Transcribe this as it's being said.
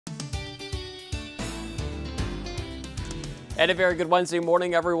And a very good Wednesday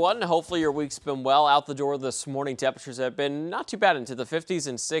morning, everyone. Hopefully your week's been well. Out the door this morning, temperatures have been not too bad into the 50s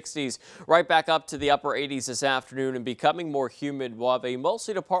and 60s, right back up to the upper 80s this afternoon and becoming more humid. We'll have a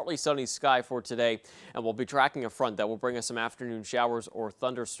mostly to partly sunny sky for today, and we'll be tracking a front that will bring us some afternoon showers or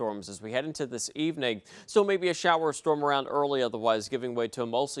thunderstorms as we head into this evening. Still maybe a shower or storm around early, otherwise giving way to a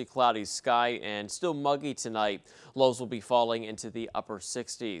mostly cloudy sky and still muggy tonight. Lows will be falling into the upper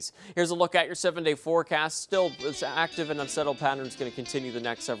 60s. Here's a look at your 7-day forecast. Still, it's active and unsettled pattern is going to continue the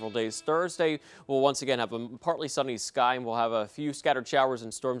next several days. Thursday, we'll once again have a partly sunny sky, and we'll have a few scattered showers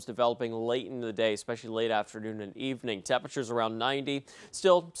and storms developing late in the day, especially late afternoon and evening. Temperatures around 90.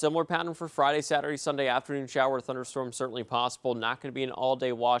 Still similar pattern for Friday, Saturday, Sunday afternoon shower thunderstorms certainly possible. Not going to be an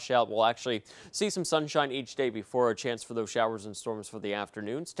all-day washout. We'll actually see some sunshine each day before a chance for those showers and storms for the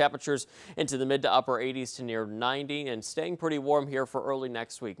afternoons. Temperatures into the mid to upper 80s to near 90 and staying pretty warm here for early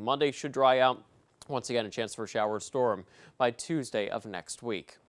next week. Monday should dry out. Once again, a chance for a shower or storm by Tuesday of next week.